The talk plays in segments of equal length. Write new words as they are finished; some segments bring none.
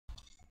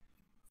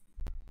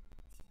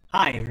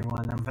Hi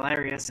everyone, I'm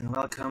Valerius and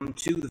welcome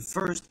to the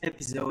first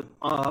episode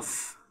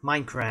of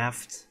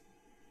Minecraft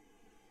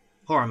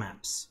Horror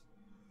Maps.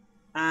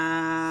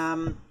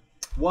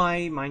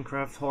 Why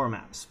Minecraft Horror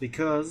Maps?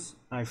 Because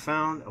I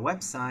found a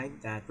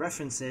website that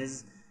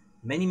references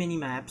many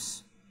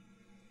maps,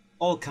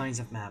 all kinds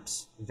of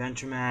maps,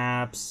 adventure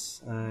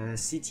maps,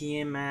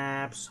 CTM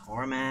maps,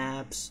 horror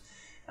maps,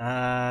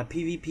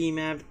 PvP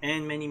maps,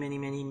 and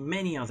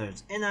many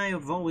others. And I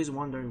have always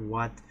wondered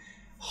what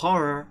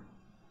horror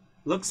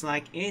looks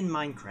like in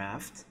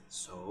Minecraft,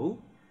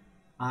 so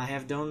I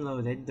have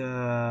downloaded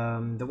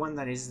the one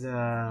that is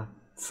the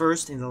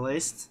first in the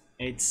list.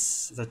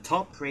 It's the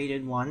top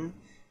rated one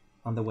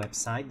on the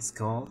website. It's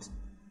called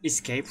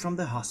Escape from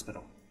the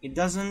Hospital. It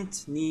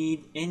doesn't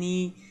need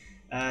any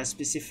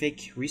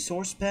specific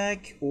resource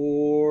pack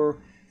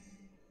or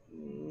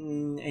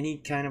any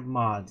kind of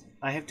mod.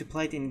 I have to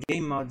play it in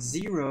game mode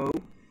 0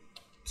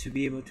 to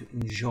be able to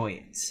enjoy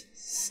it.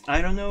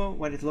 I don't know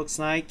what it looks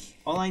like.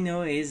 All I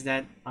know is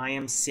that I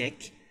am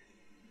sick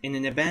in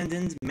an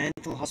abandoned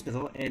mental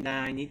hospital and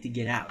I need to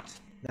get out.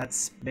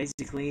 That's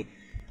basically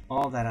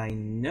all that I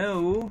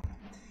know.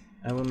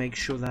 I will make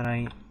sure that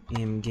I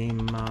am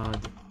game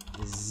mode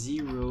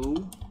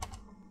 0.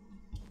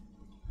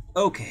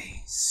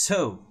 Okay,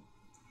 so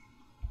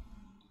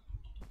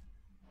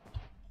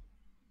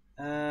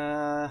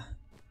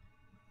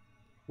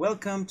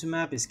welcome to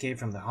map Escape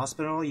from the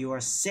Hospital. You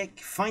are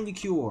sick, find a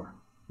cure.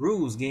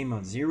 Rules game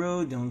mode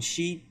 0, don't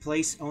cheat,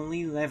 place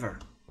only lever.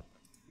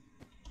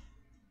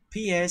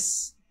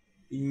 PS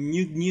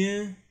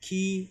new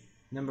key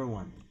number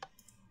 1.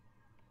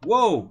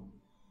 Whoa!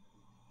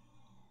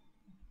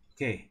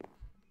 Okay.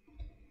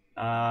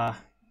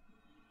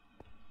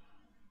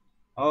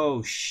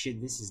 Oh shit,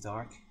 this is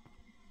dark.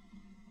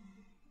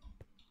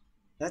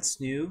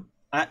 That's new.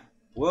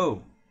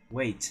 Whoa,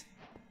 wait.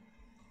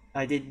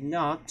 I did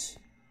not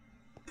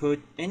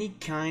put any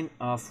kind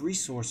of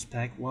resource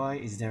pack. Why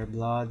is there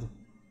blood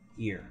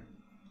here?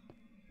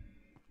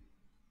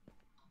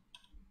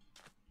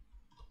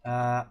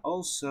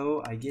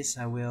 Also, I guess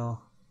I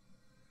will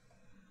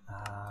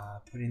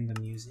put in the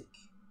music,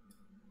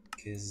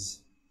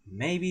 because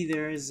maybe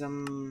there is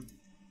some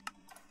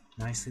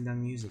nicely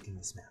done music in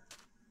this map.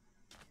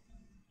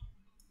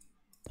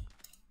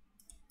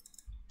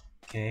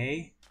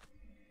 Okay.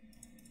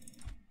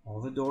 All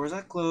the doors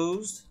are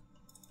closed.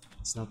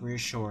 It's not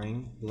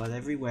reassuring. Blood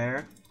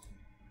everywhere.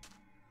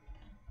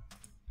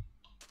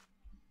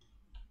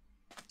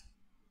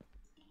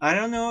 I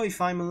don't know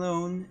if I'm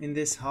alone in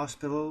this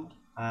hospital.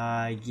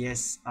 I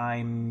guess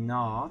I'm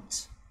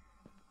not,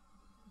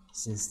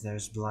 since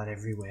there's blood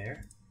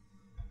everywhere.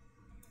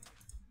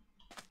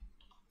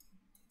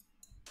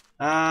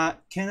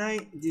 Can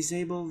I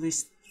disable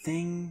this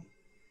thing?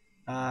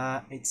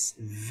 It's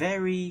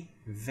very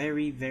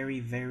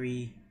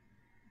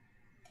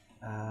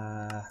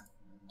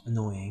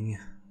annoying.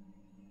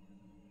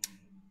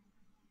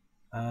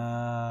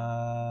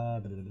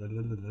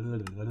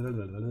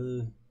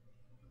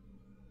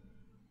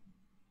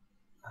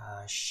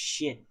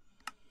 Shit.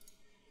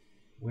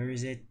 Where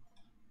is it?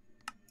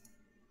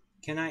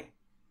 Can I?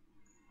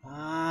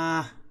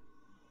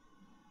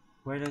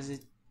 Where does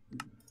it?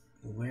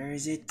 Where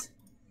is it?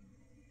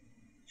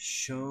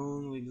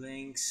 Shown with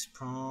links,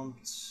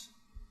 prompts,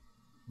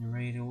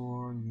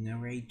 narrator.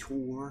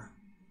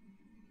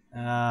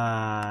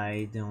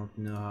 I don't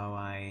know how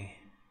I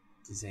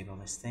disable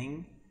this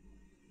thing.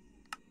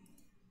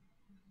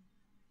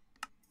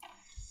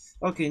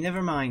 Okay,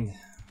 never mind.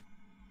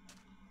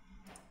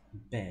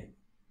 Bed.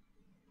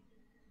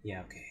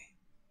 Yeah, okay.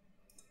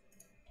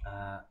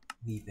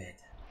 The bed.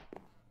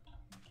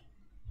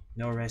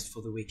 No rest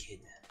for the wicked.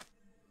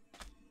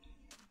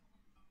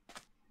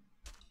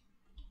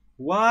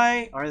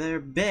 Why are there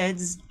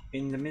beds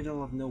in the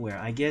middle of nowhere?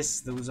 I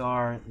guess those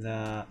are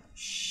the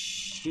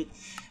shit.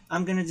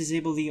 I'm gonna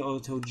disable the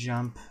auto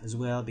jump as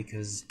well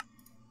because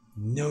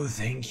no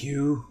thank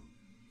you.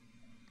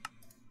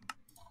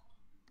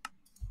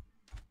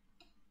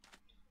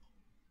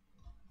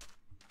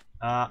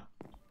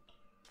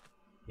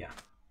 Yeah.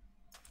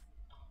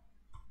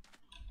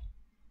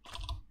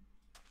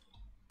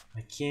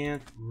 I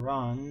can't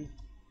run.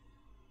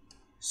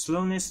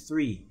 Slowness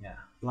 3. Yeah.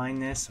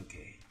 Blindness.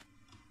 Okay.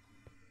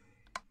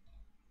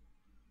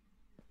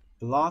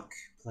 Block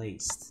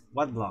placed.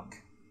 What block?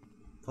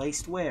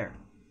 Placed where?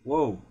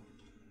 Whoa.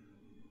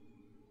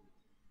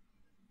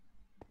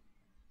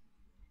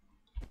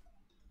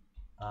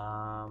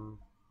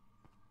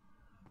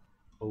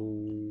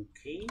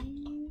 Okay.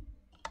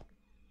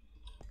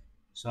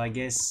 So I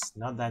guess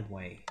not that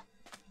way.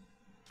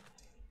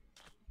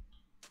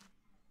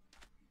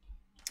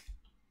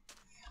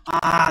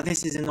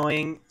 This is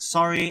annoying.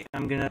 Sorry,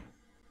 I'm gonna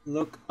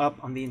look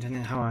up on the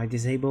internet how I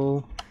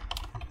disable.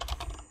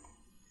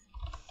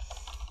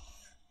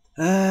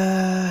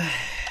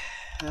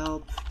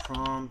 Help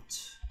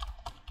prompt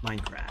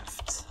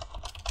Minecraft.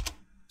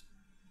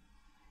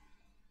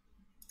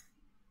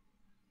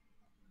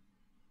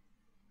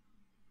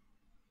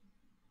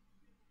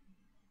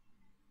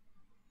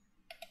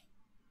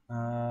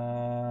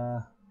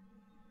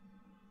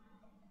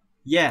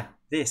 Yeah,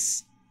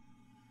 this.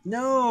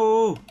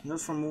 No, not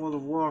from World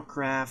of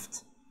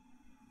Warcraft.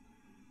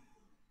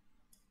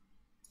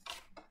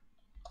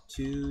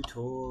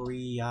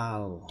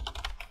 Tutorial.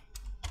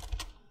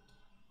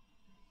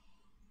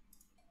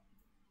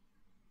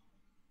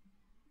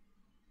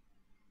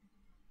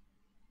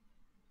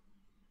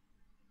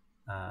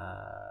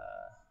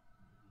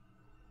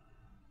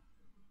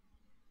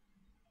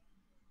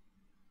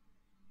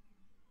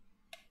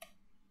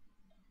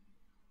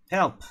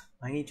 Help!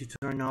 I need to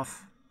turn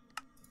off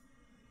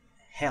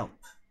help.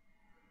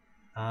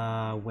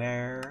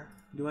 Where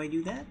do I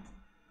do that?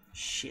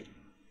 Shit.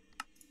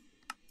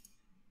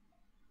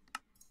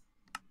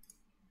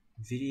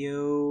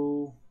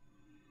 Video.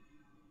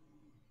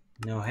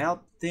 No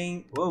help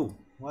thing. Whoa,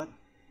 what?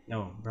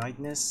 No,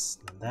 brightness,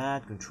 not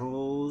that,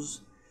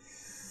 controls.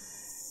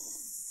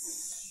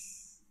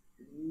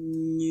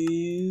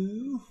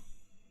 New.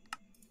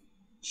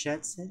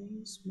 Chat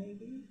settings,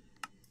 maybe?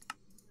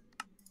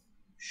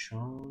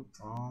 Show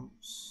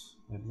prompts,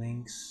 web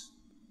links.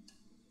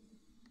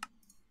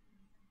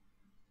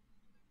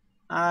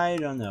 I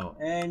don't know.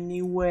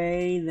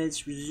 Anyway,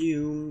 let's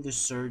resume the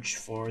search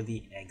for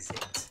the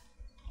exit.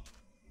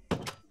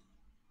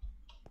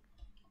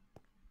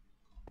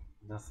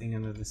 Nothing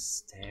under the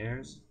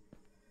stairs.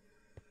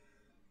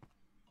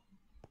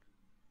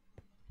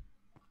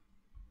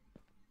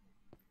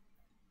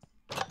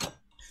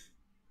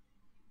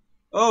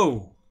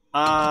 Oh,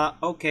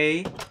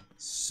 okay.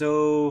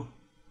 So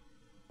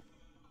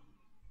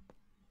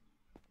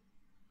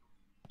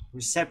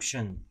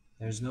reception.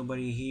 There's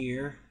nobody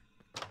here.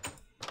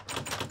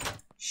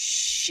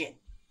 Shit.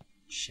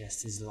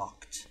 Chest is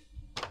locked.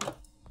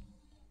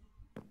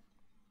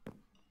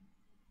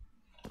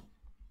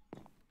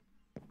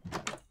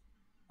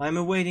 I'm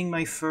awaiting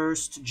my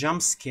first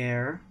jump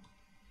scare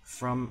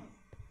from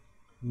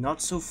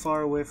not so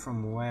far away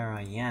from where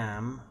I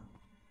am.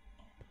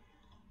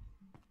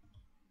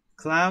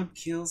 Cloud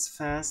kills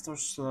fast or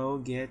slow,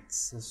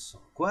 gets a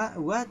soul.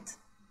 What?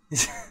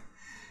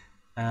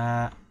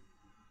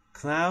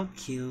 Cloud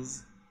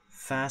kills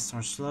fast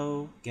or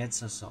slow,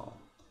 gets a soul.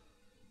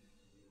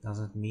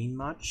 Doesn't mean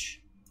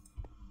much,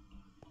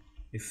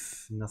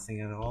 if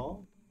nothing at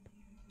all.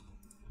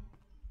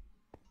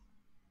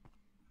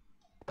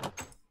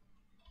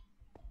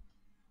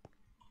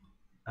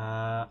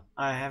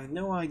 I have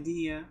no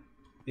idea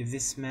if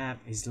this map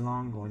is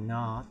long or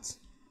not.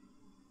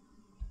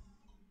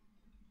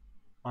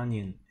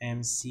 Onion,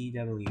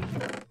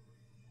 MCW.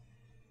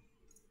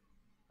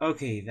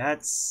 Okay,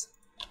 that's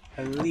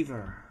a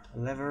lever. A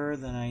lever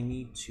that I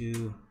need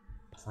to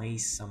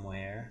place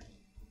somewhere.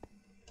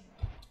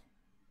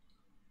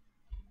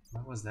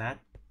 What was that?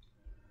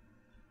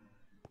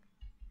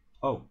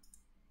 Oh.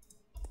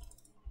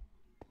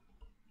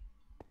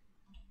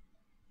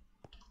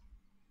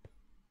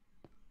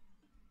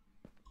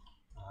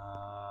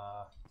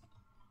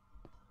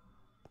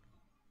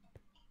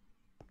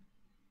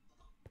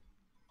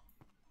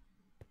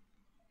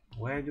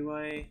 Where do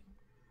I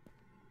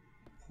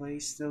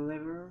place the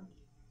lever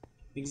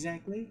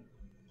exactly?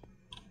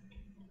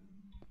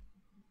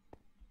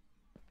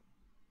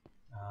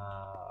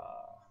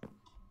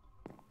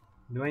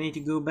 Do I need to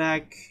go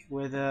back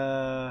where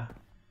the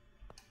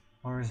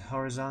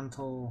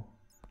horizontal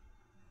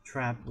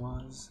trap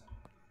was?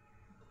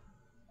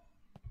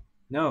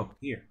 No,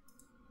 here.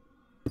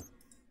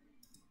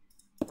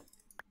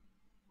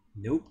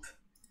 Nope.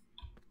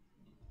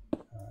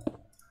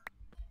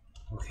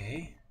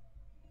 Okay.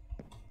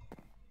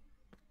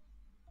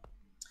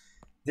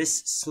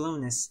 This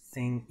slowness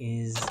thing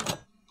is...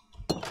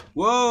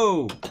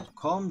 Whoa!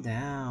 Calm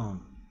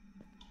down.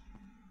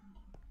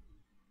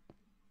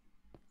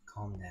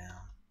 Calm down.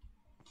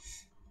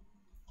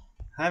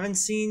 Haven't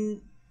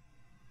seen...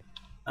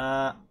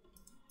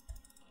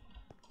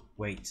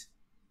 Wait.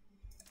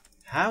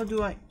 How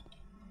do I...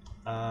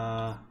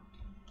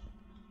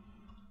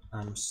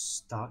 I'm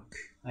stuck,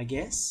 I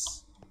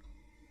guess?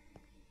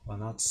 Well,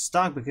 not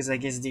stuck, because I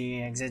guess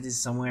the exit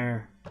is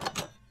somewhere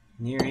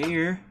near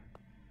here.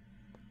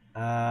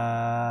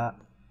 I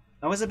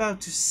was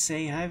about to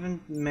say I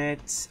haven't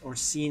met or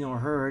seen or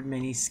heard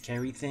many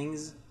scary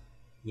things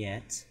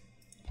yet.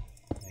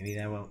 Maybe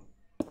that will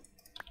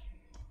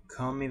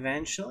come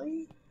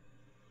eventually?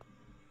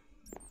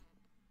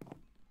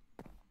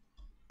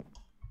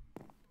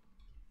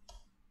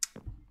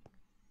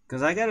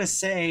 Because I gotta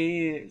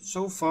say,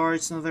 so far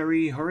it's not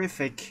very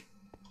horrific.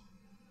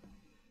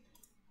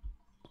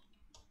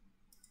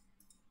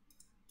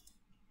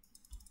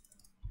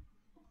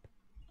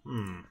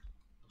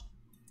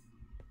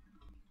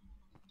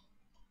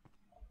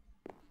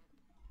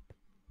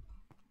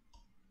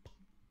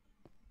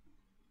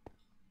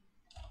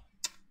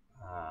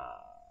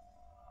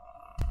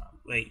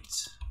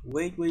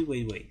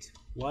 Wait.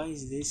 Why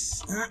is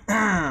this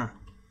not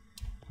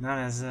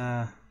as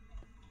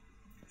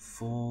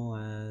full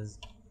as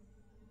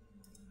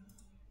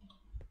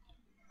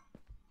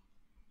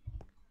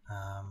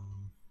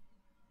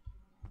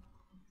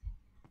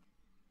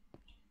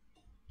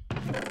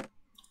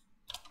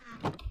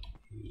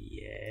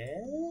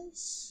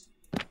yes.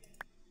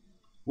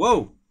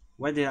 Whoa!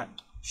 Where did I...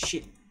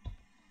 Shit.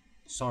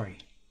 Sorry.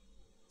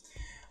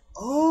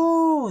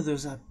 Oh,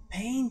 those are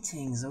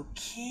paintings.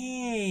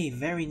 Okay,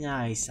 very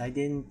nice. I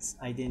didn't.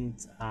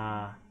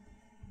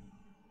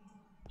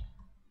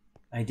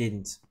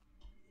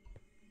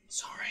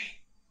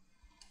 Sorry.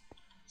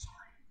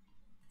 Sorry.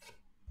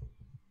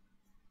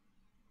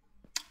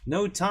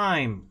 No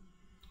time.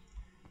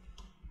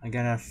 I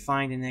gotta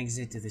find an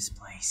exit to this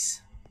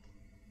place.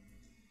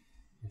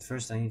 At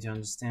first I need to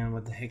understand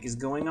what the heck is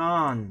going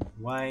on.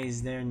 Why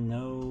is there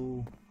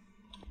no...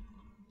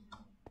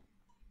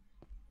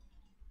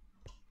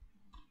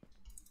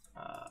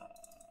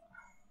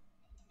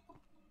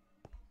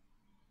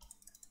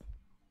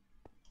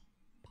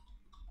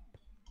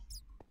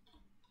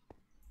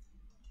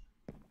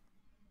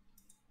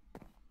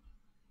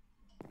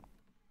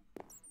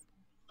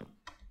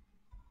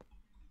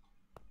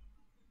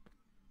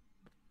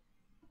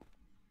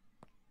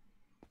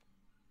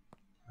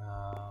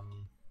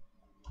 um...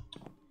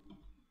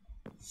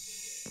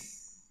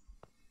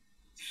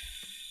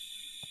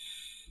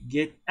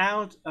 Get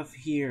out of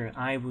here.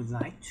 I would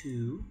like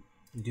to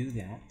do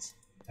that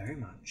very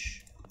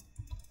much.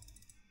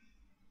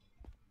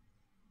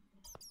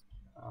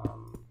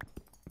 Um,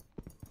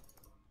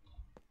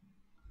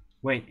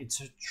 wait,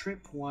 it's a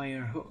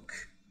tripwire hook.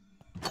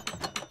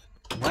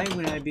 Why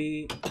would I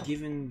be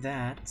given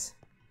that?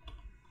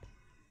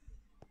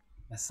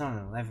 That's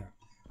not a lever.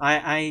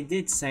 I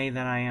did say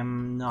that I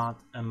am not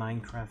a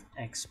Minecraft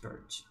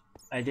expert.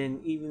 I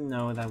didn't even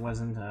know that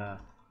wasn't a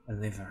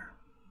lever.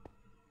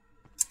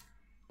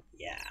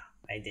 Yeah,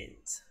 I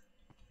didn't.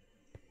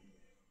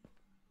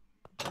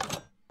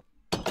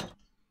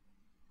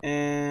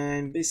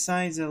 And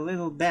besides a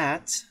little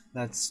bat,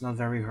 that's not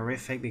very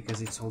horrific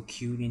because it's all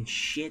cute and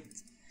shit.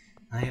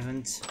 I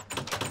haven't...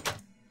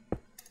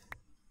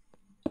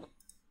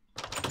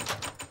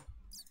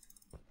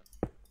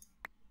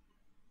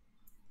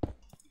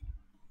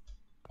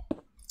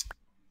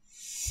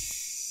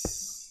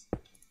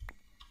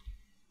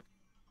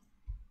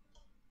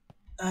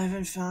 I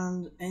haven't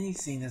found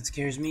anything that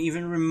scares me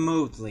even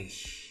remotely.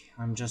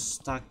 I'm just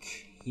stuck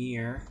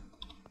here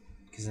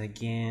because I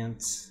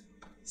can't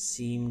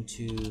seem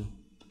to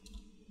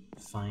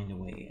find a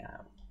way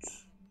out.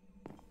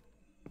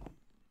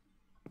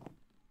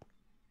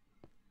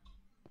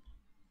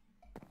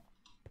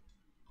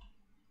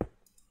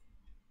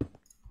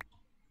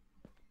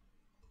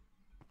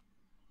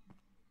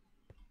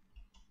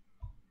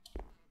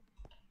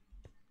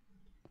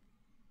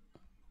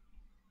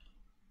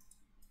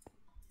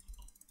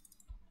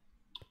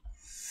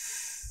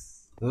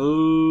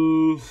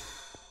 Oh,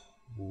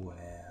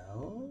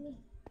 well...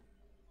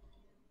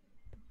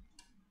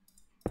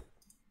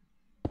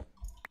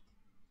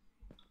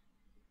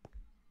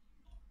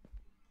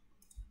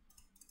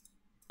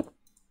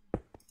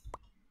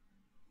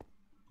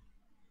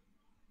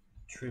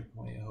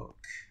 Tripwire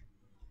hook.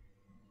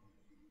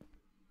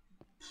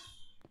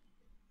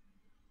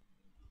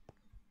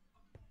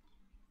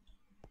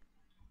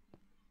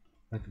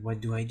 But what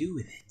do I do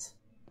with it?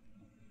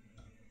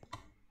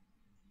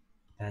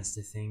 That's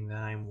the thing that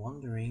I'm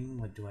wondering.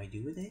 What do I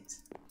do with it?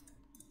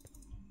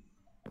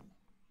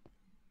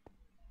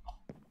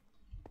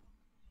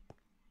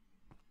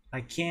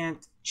 I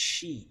can't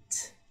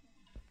cheat.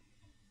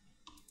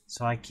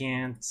 So I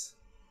can't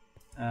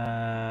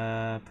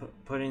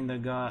put in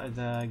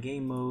the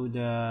game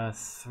mode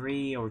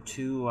 3 or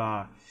 2.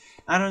 I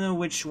don't know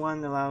which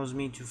one allows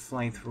me to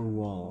fly through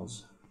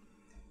walls.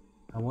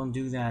 I won't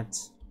do that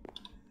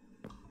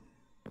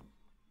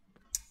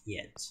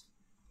yet.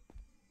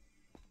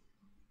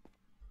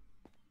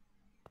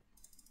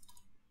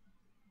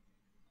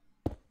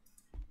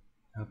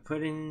 I'll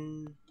put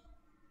in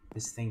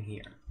this thing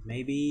here.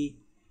 Maybe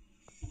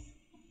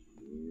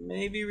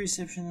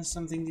reception has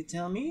something to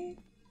tell me?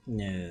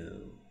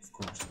 No, of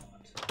course not.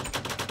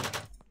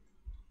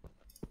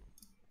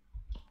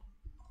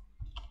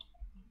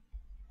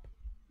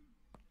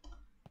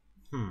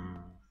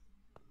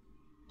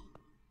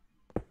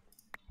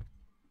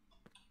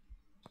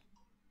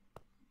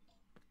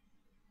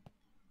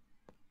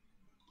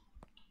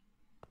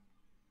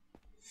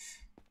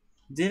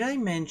 Did I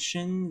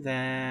mention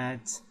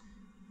that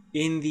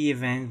in the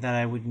event that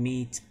I would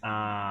meet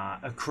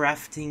a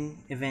crafting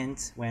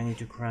event where I need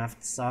to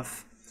craft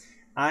stuff,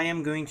 I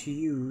am going to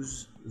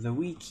use the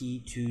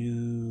wiki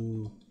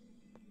to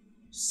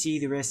see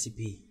the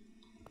recipe,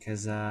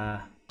 because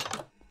I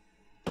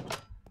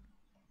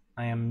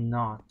am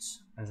not,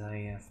 as I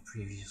have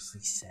previously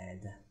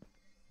said,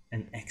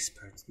 an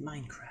expert in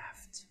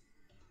Minecraft.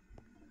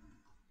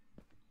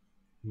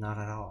 Not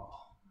at all.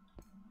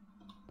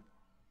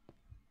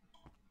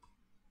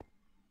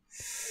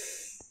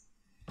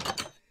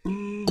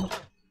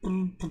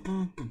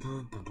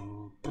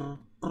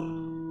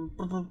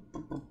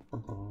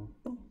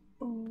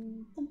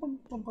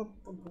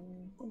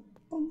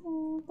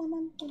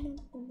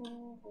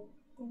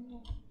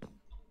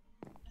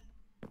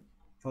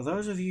 For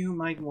those of you who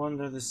might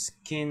wonder, the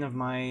skin of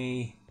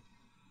my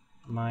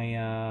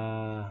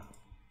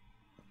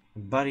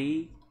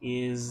buddy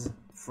is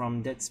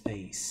from Dead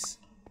Space.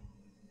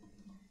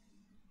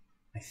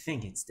 I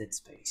think it's Dead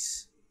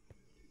Space.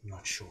 I'm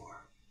not sure.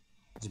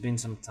 It's been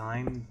some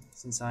time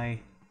since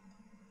I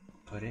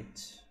put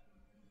it.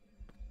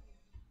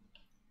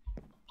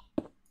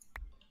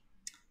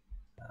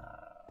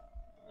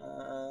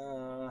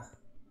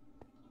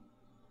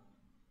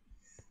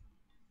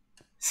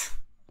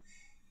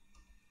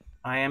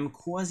 I am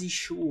quasi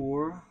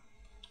sure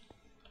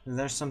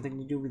there's something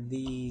to do with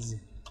these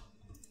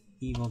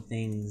evil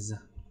things.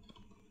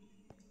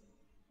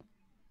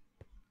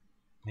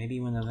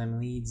 Maybe one of them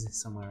leads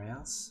somewhere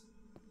else.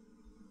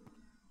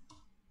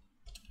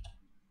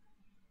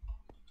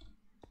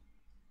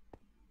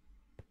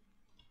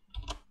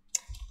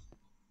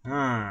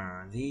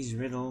 These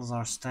riddles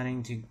are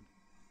starting to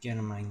get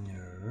on my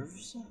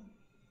nerves.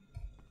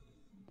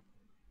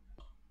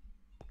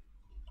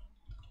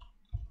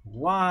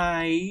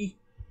 Why?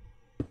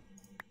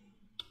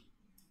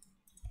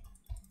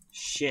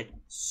 Shit.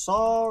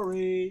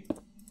 Sorry.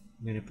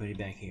 I'm gonna put it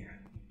back here.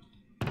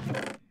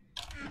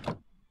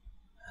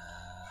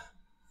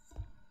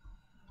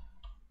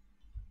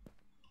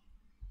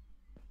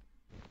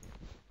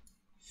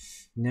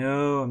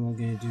 No, I'm not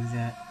gonna do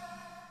that.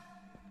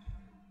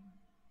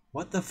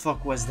 What the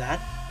fuck was that?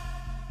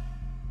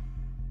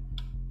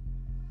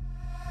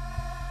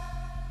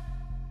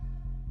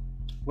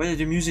 Where did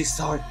the music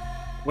start?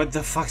 What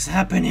the fuck's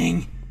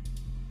happening?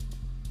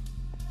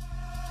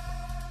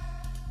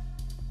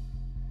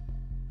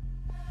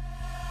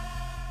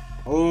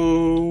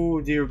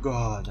 Oh dear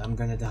God, I'm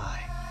gonna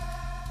die.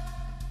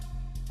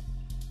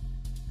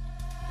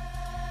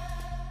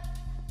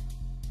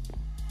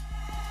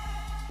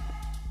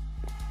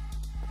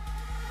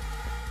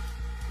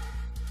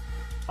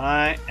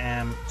 I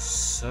am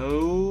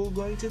so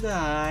going to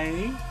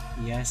die.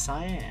 Yes,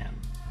 I am.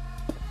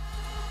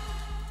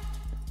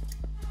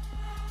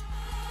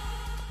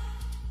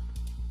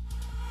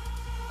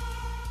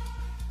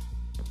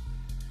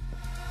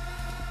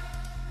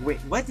 Wait,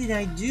 what did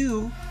I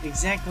do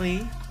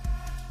exactly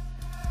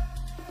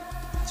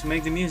to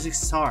make the music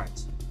start?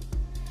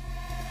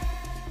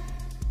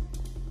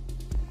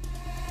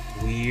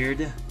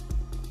 Weird.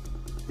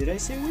 Did I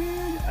say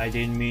weird? I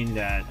didn't mean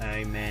that.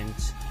 I meant...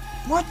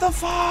 What the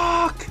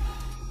fuck?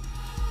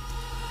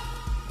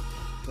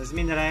 Does it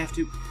mean that I have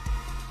to...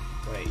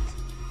 Wait.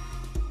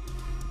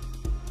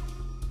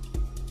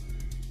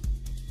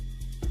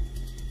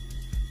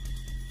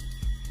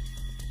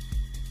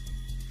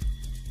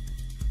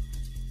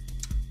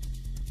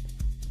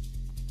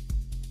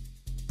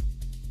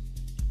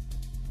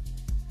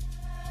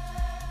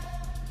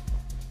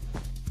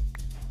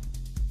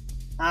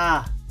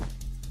 Ah!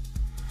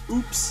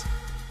 Oops!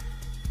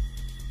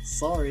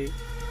 Sorry.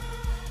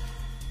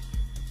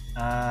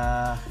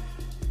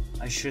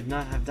 I should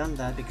not have done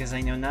that because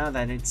I know now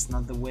that it's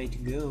not the way to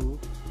go.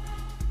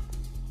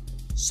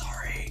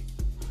 Sorry.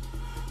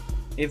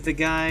 If the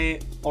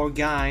guy or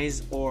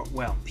guys or,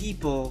 well,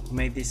 people who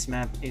made this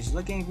map is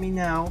looking at me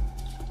now,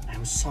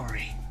 I'm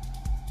sorry.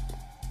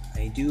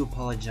 I do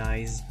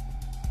apologize.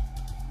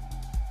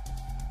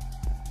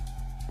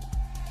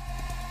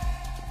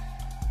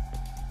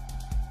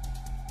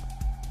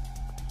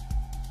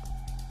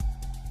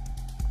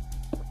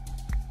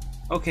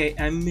 Okay,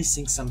 I'm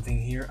missing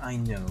something here, I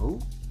know.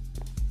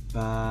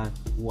 But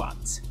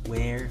what?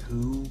 Where?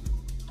 Who?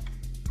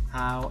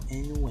 How?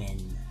 And when?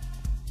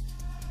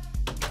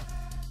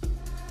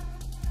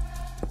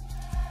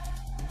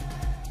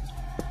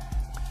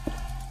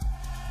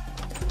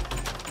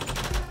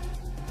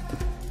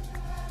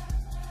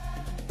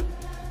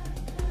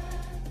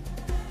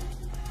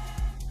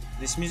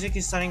 This music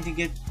is starting to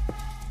get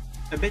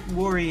a bit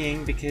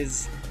worrying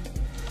because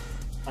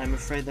I'm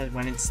afraid that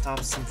when it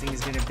stops something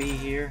is gonna be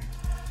here.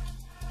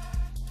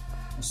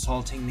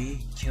 Assaulting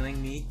me,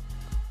 killing me.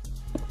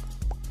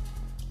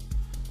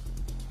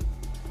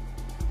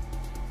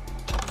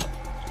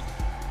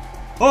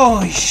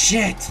 Holy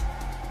shit!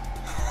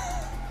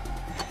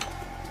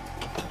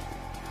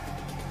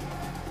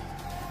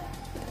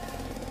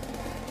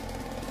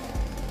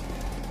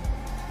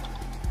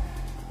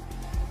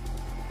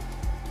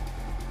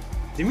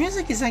 The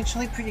music is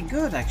actually pretty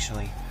good,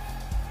 actually.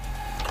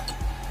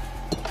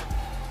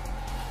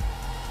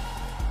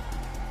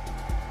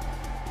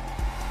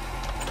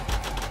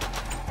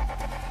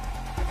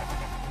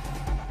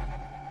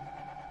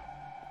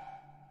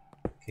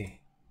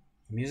 Okay,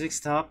 music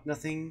stopped,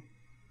 nothing.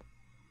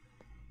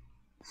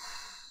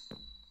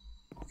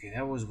 Okay,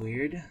 that was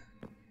weird.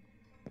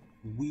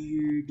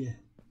 Weird.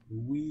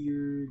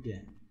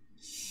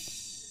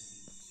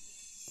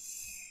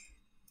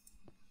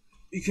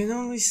 You can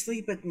only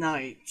sleep at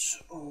night.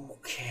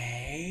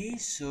 Okay,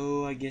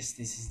 so I guess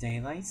this is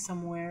daylight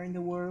somewhere in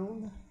the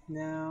world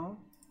now.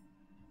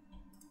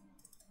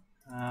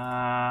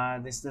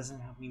 This doesn't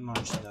help me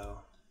much though.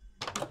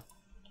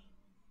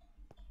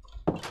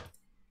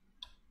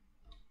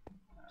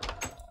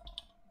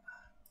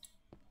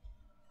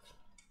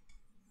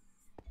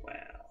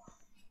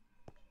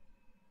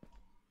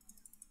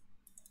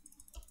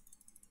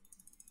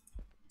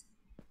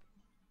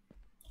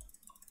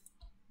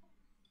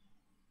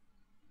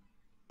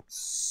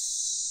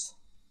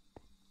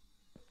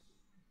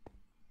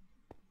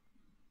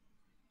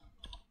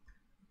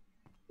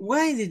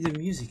 Why did the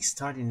music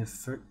start in the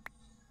first...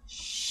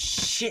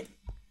 Shit!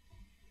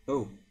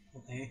 Oh,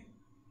 okay.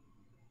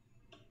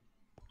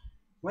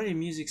 Why did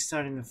music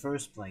start in the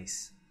first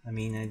place? I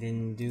mean, I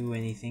didn't do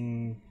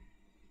anything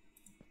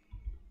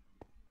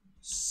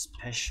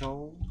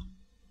special,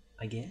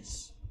 I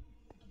guess.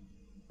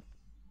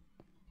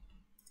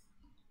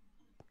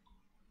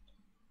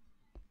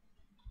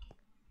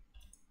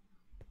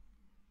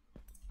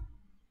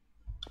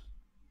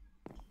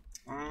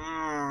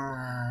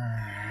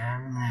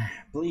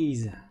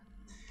 Please,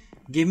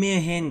 give me a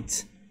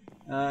hint,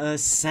 a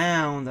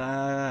sound,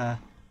 a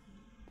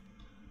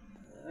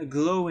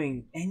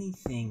glowing,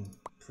 anything,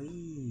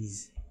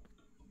 please.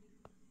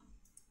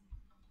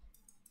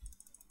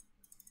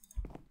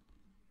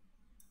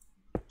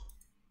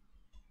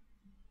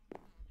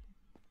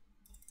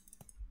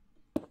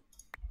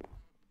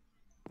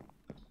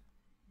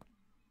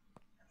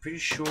 Pretty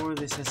sure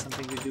this has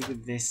something to do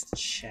with this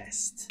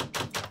chest.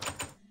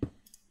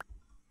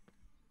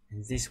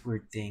 And this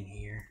weird thing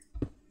here.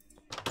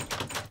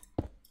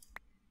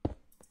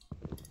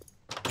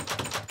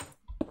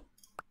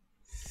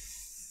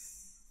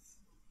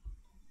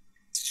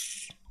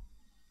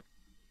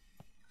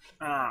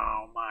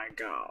 Oh my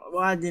god.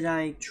 Why did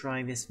I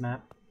try this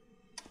map?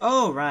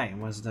 Oh right, it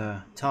was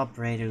the top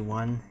rated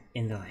one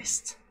in the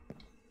list.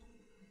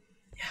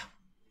 Yeah,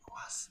 it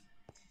was.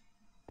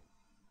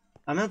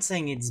 I'm not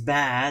saying it's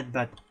bad,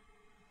 but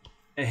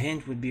a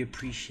hint would be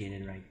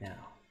appreciated right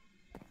now.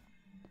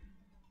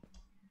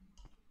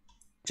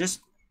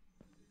 Just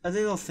a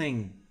little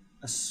thing,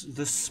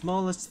 the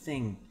smallest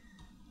thing,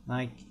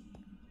 like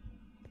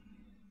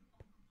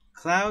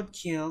cloud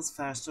kills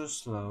fast or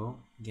slow,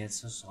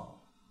 gets us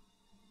all.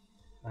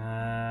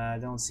 I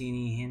don't see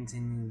any hint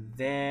in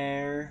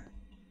there.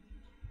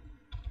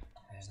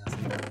 There's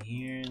nothing in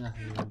here,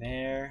 nothing in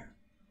there.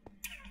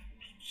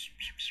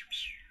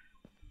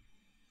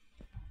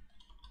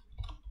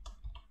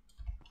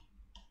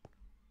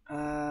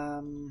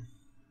 Um...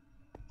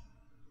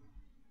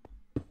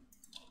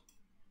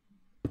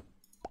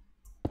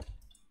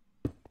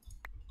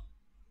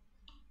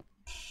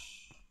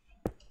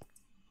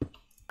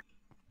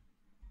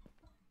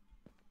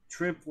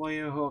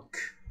 Tripwire hook.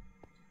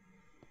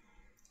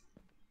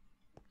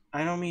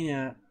 I don't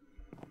mean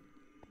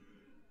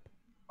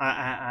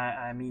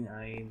I mean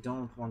I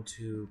don't want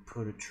to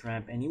put a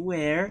trap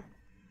anywhere.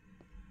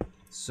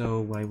 So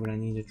why would I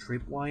need a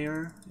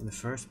tripwire in the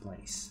first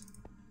place?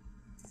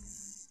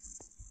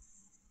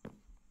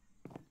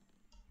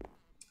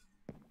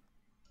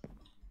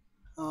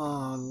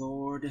 Oh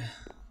Lord.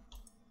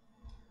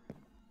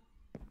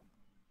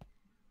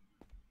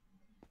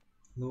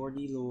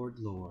 Lordy Lord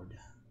Lord.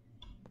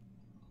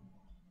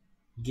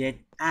 Get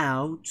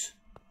out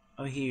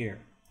of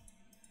here.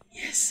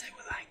 Yes, I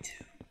would like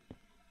to.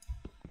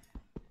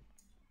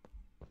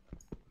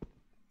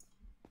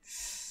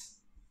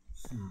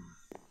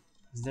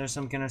 Is there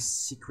some kind of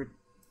secret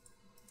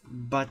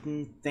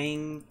button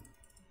thing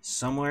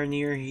somewhere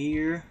near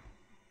here?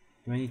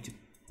 Do I need to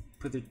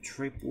put a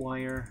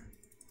tripwire?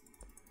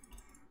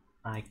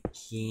 I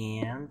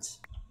can't.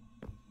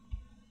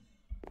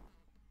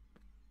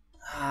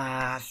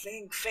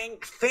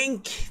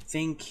 Think.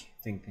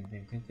 Do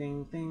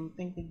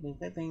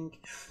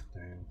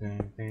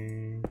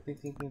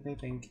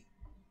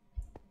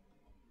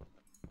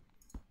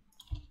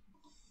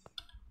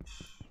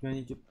I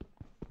need to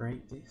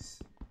break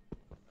this?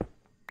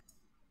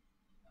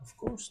 Of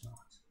course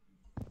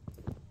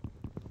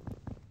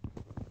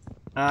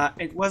not.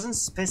 It wasn't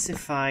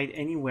specified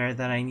anywhere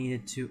that I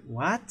needed to...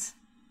 What?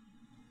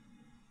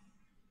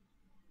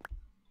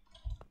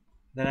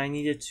 That I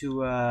needed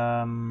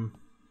to,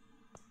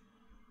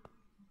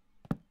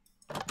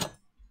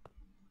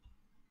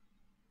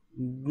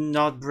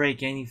 not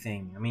break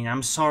anything. I mean,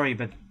 I'm sorry,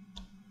 but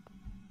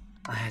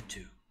I had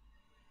to.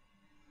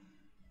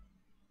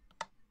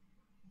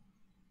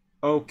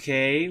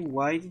 Okay,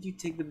 why did you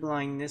take the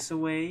blindness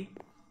away?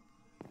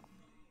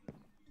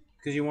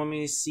 Because you want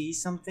me to see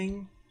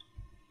something?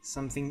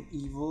 Something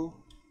evil?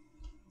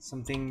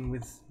 Something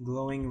with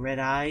glowing red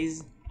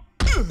eyes?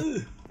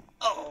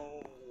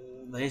 Oh,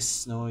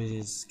 this noise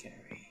is scary.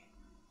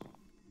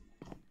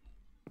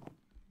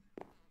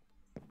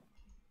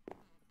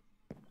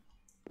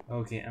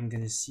 Okay, I'm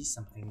gonna see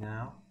something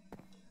now.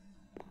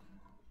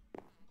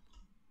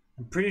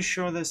 I'm pretty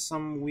sure there's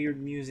some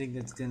weird music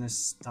that's gonna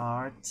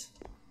start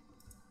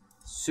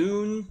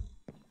soon.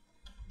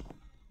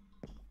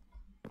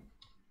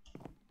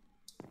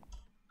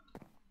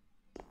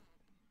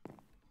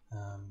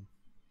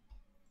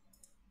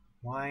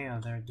 Why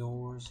are there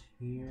doors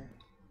here?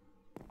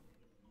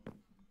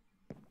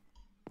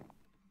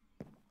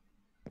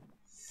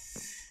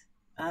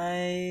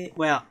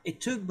 Well, it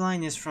took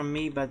blindness from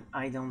me, but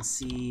I don't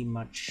see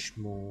much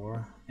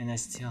more. And I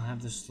still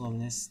have the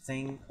slowness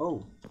thing.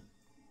 Oh.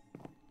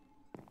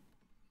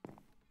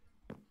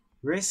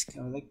 Risk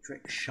of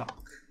electric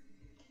shock.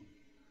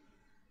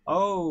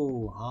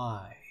 Oh,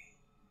 hi.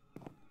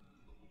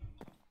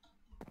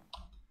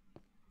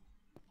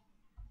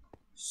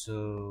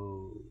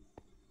 So...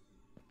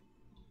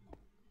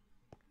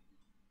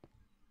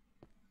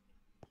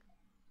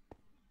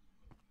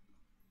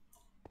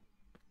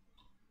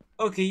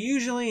 Okay,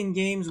 usually in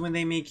games when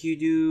they make you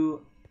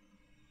do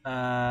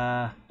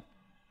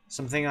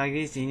something like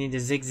this, you need a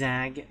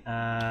zigzag.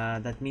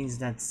 That means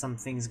that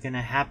something's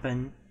gonna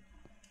happen.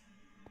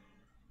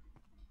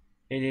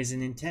 It is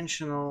an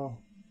intentional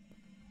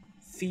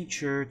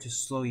feature to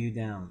slow you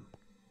down.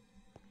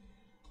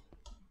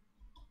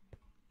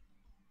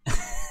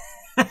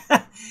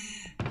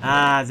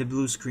 Ah, the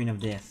blue screen of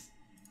death.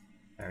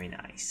 Very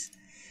nice.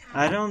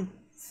 I don't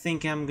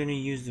think I'm gonna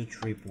use the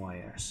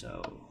tripwire,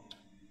 so...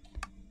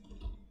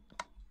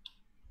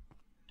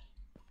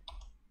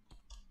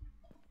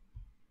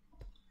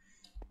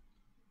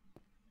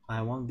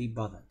 I won't be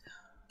bothered.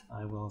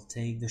 I will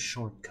take the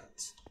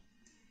shortcut.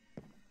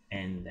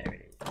 And there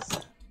it is.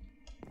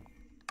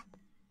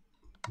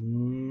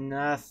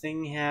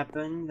 Nothing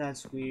happened,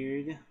 that's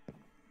weird.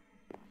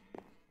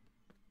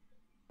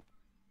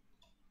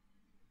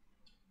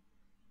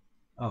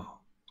 Oh.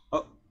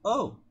 Oh!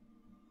 Oh!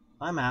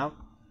 I'm out.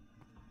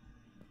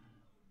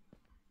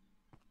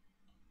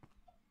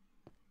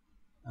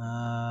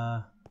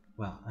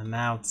 Well, I'm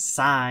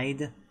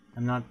outside.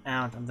 I'm not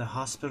out of the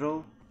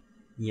hospital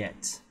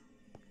yet.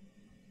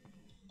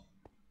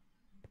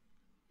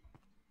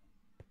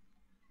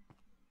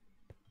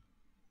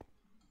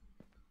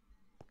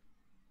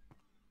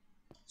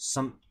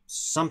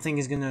 Something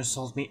is gonna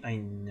assault me. I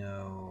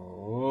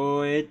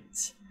know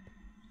it.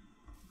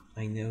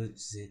 I know it.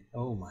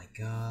 Oh my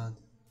god.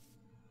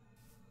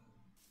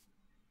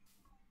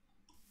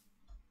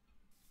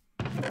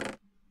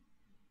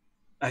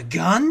 A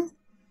gun?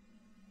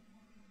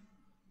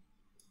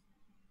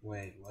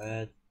 Wait,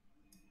 what?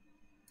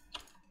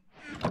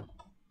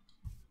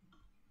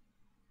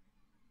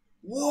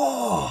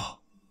 Whoa!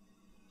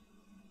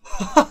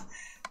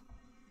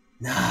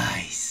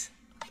 Nice.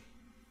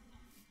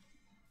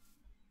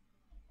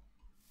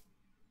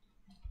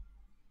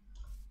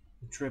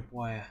 The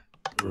tripwire.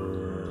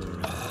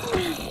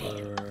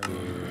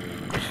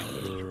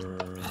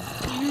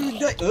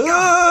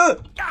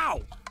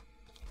 Ow!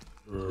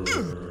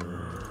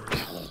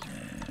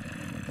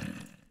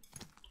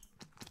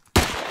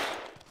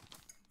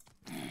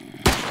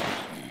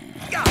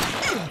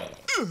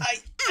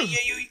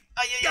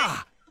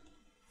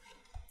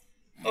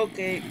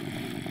 Okay,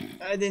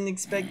 I didn't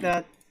expect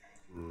that.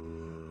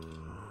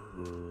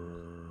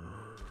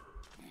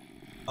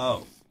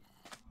 Oh.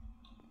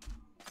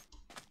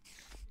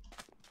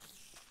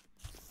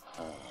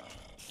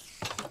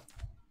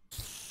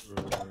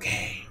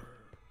 Okay.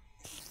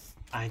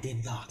 I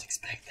did not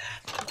expect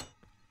that.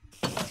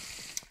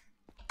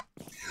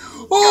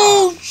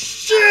 Oh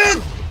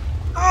shit!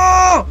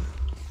 Oh!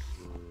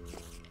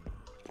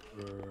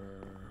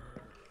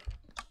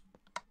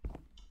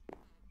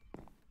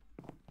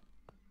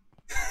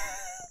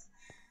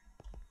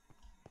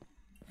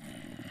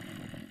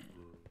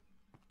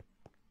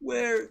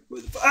 Where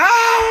the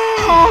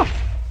ah!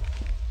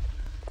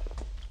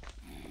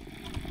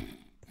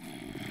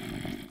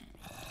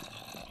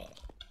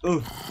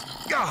 Oh.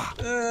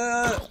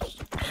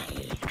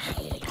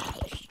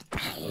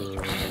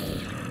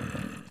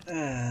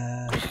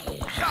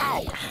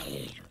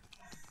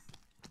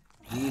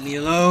 Leave me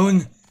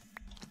alone.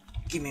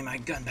 Give me my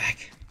gun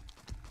back.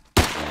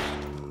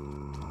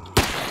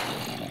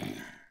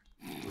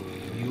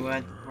 Where you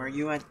at? Where are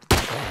you at?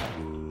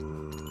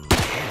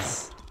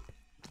 Yes.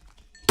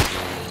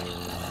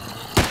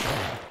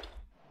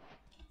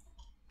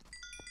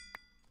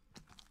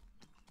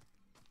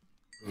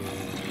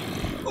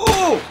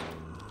 Oh!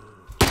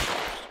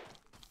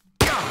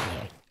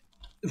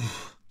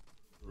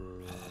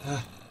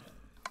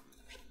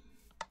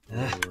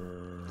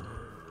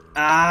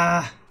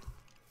 Ah!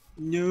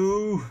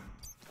 No!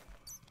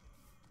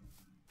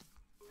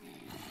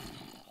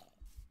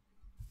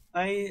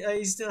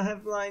 I still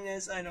have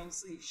blindness. I don't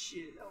see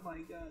shit. Oh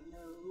my god,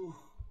 no.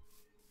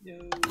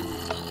 No.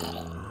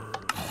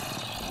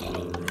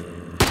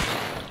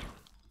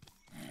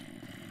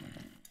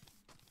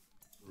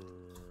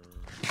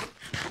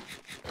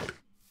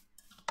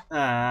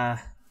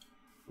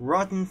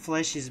 Rotten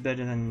flesh is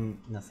better than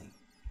nothing.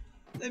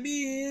 Let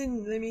me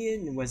in, let me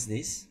in. What's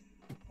this?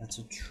 That's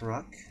a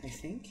truck, I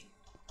think.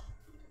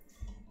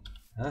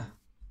 Huh?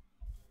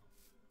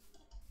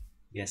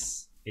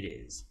 Yes, it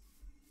is.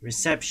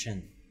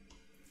 Reception.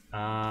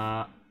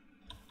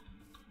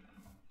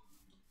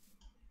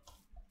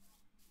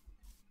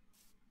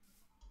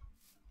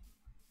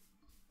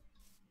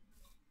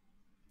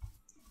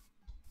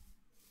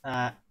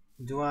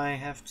 Do I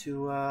have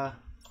to, oh.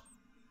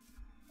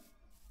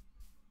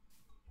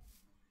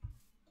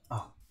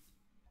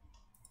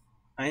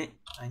 I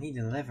need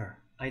a lever.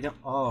 I don't,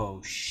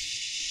 oh,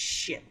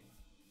 shit.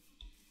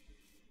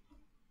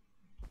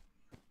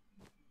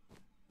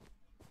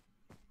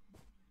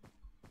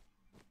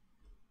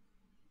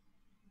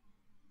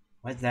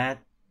 What's that?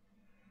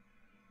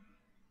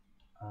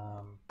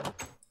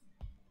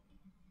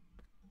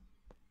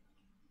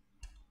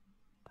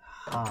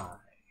 Hi.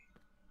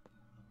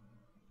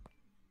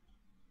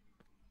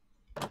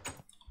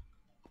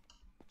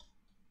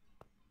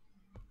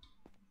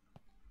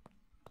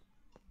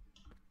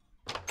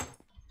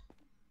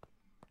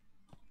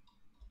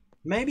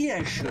 Maybe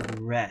I should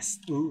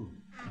rest. Ooh,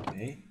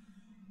 okay.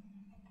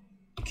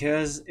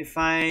 Because if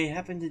I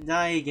happen to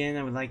die again,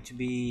 I would like to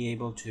be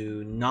able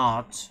to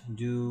not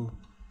do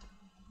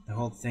the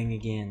whole thing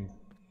again.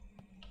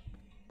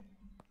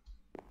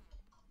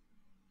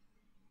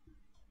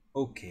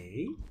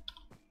 Okay.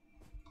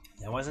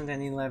 There wasn't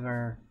any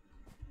lever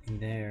in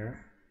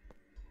there,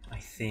 I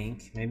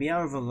think. Maybe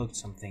I overlooked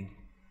something.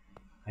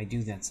 I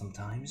do that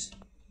sometimes.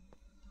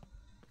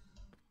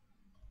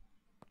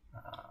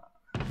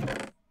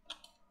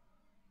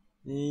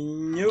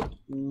 Nope,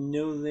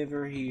 no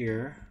lever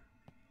here.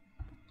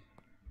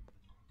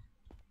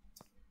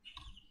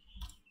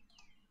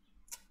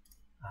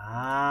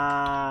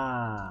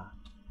 Ah.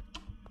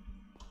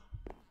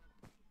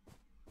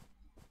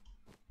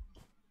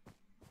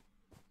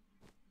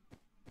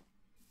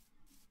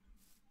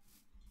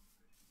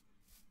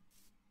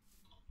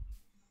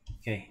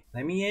 Okay,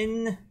 let me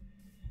in.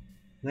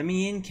 Let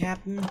me in,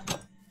 Captain.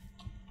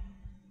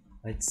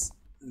 Let's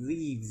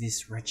leave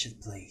this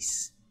wretched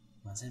place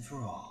once and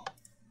for all.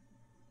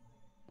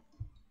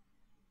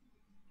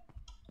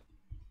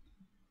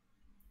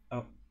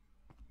 Oh,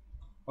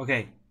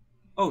 okay.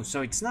 Oh,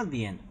 so it's not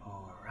the end.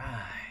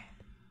 Alright.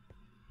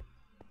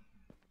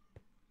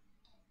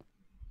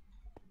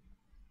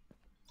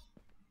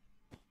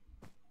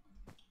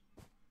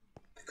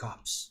 The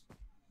cops.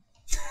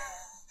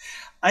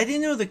 I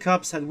didn't know the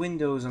cops had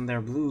windows on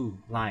their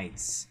blue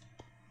lights.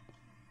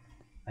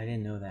 I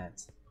didn't know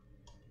that.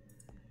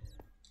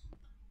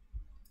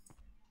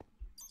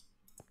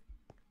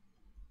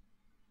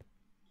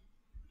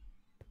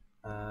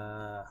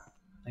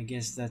 I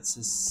guess that's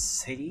a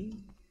city?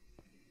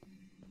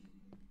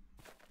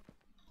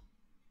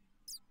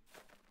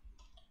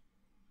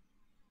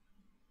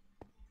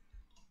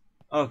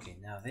 Okay,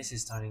 now this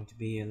is starting to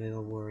be a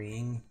little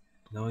worrying.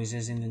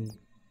 Noises in the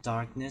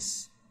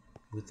darkness.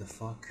 What the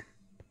fuck?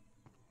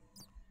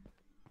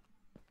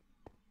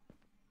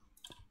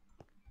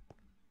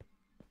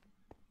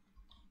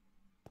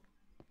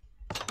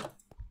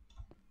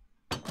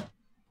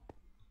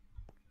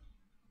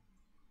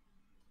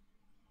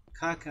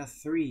 Kaka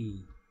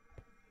 3.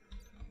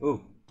 Oh,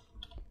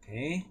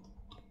 okay.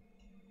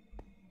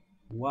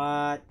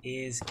 What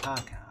is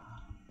Kaka?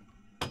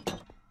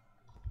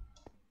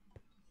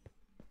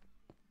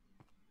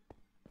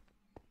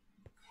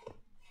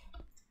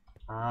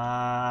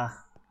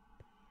 Ah.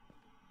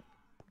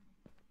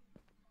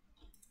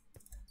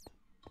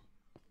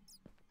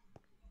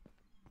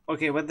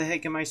 Okay, what the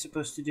heck am I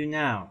supposed to do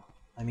now?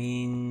 I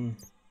mean...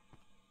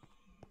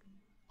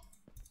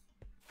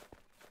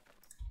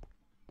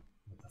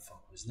 What the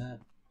fuck was that?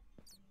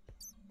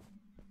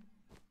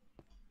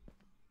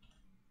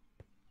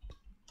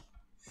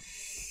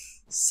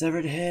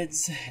 Severed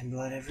heads and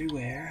blood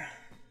everywhere.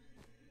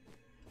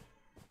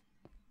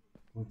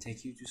 Will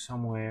take you to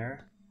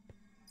somewhere.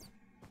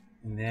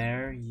 And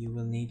there you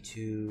will need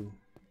to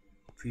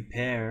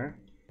prepare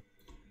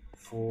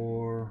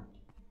for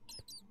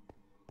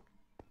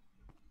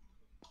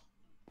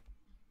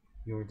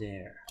your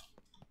dare.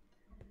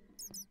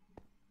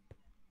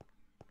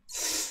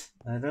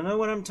 I don't know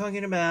what I'm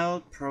talking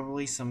about.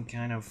 Probably some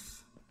kind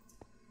of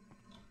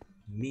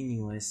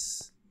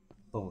meaningless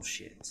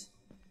bullshit.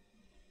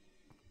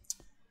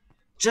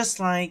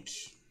 Just like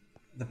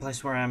the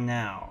place where I'm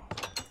now.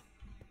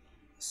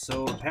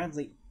 So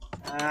apparently...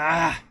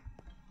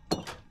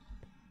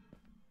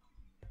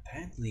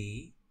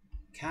 Apparently,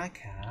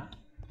 Kaka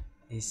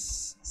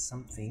is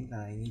something that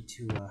I need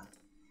to...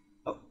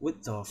 Oh,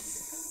 what the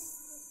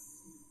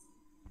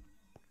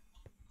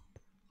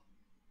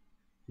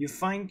You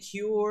find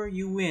cure,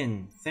 you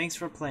win. Thanks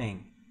for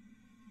playing.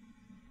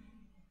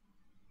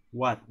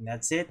 What?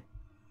 That's it?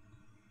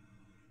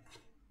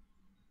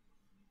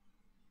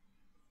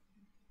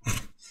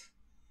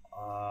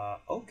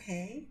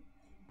 Okay.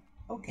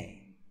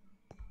 Okay.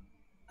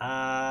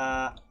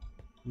 Now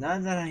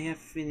that I have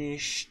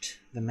finished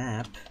the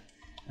map,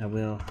 I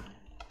will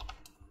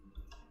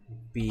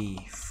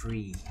be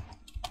free.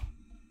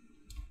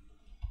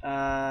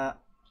 Okay.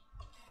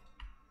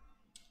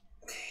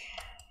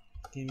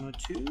 Game mode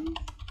 2?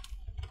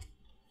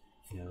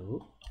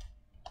 No.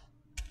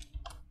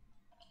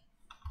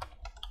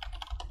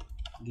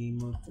 Game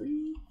mode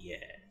 3?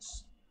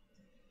 Yes.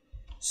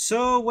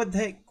 So, what the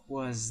heck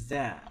was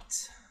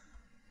that?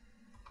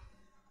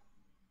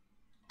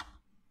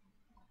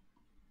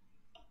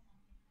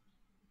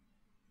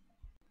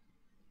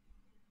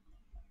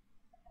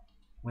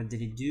 What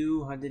did it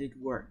do? How did it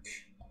work?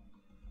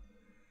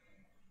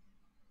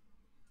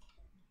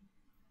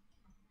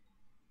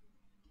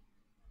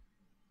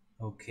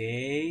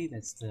 Okay,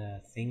 that's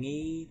the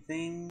thingy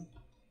thing.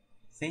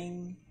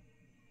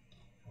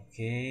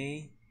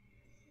 Okay.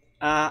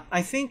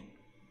 I think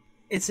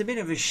it's a bit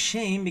of a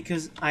shame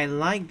because I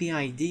like the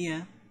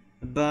idea,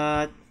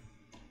 but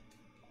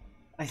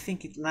I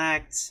think it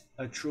lacked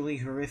a truly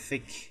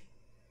horrific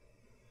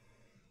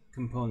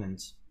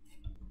component.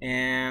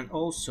 And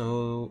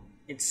also,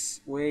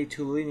 it's way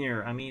too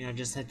linear. I mean, I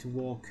just had to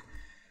walk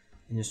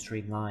in a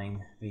straight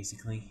line,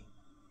 basically.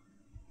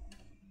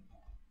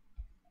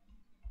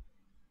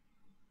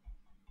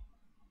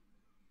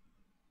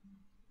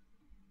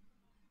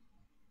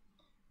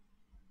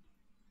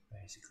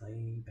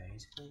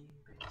 Basically.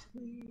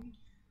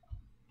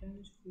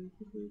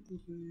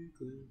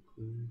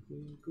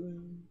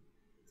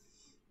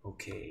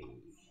 Okay.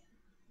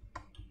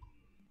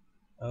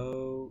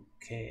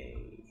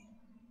 Okay.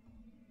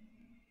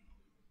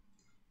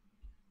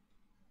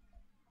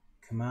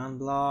 Command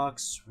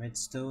blocks,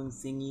 redstone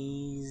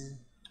thingies.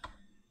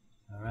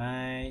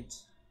 Alright.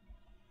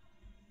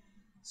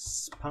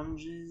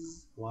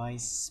 Sponges? Why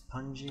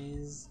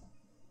sponges?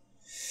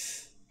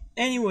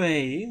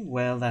 Anyway,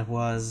 well, that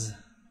was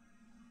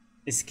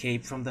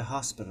Escape from the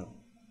Hospital.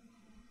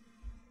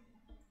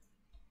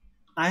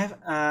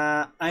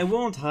 I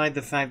won't hide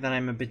the fact that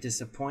I'm a bit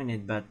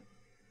disappointed, but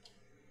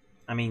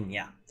I mean,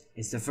 yeah,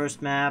 it's the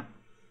first map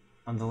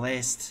on the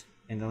list,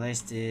 and the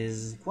list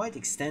is quite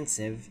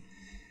extensive.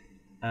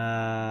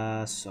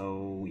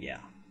 So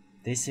yeah,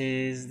 this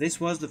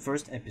was the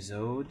first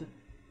episode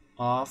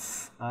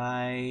of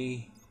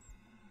I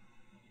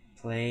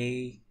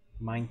play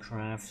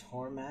Minecraft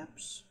horror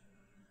maps.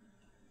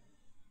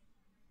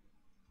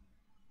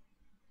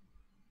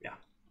 Yeah.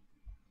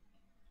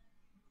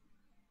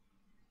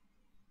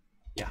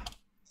 Yeah.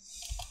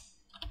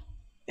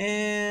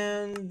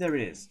 And there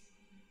it is.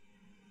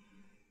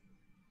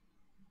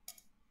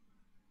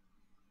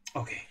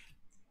 Okay.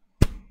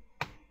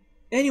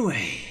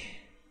 Anyway,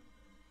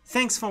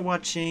 thanks for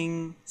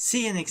watching.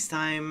 See you next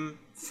time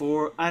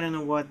for I don't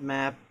know what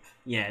map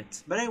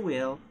yet, but I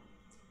will.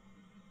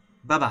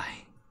 Bye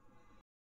bye.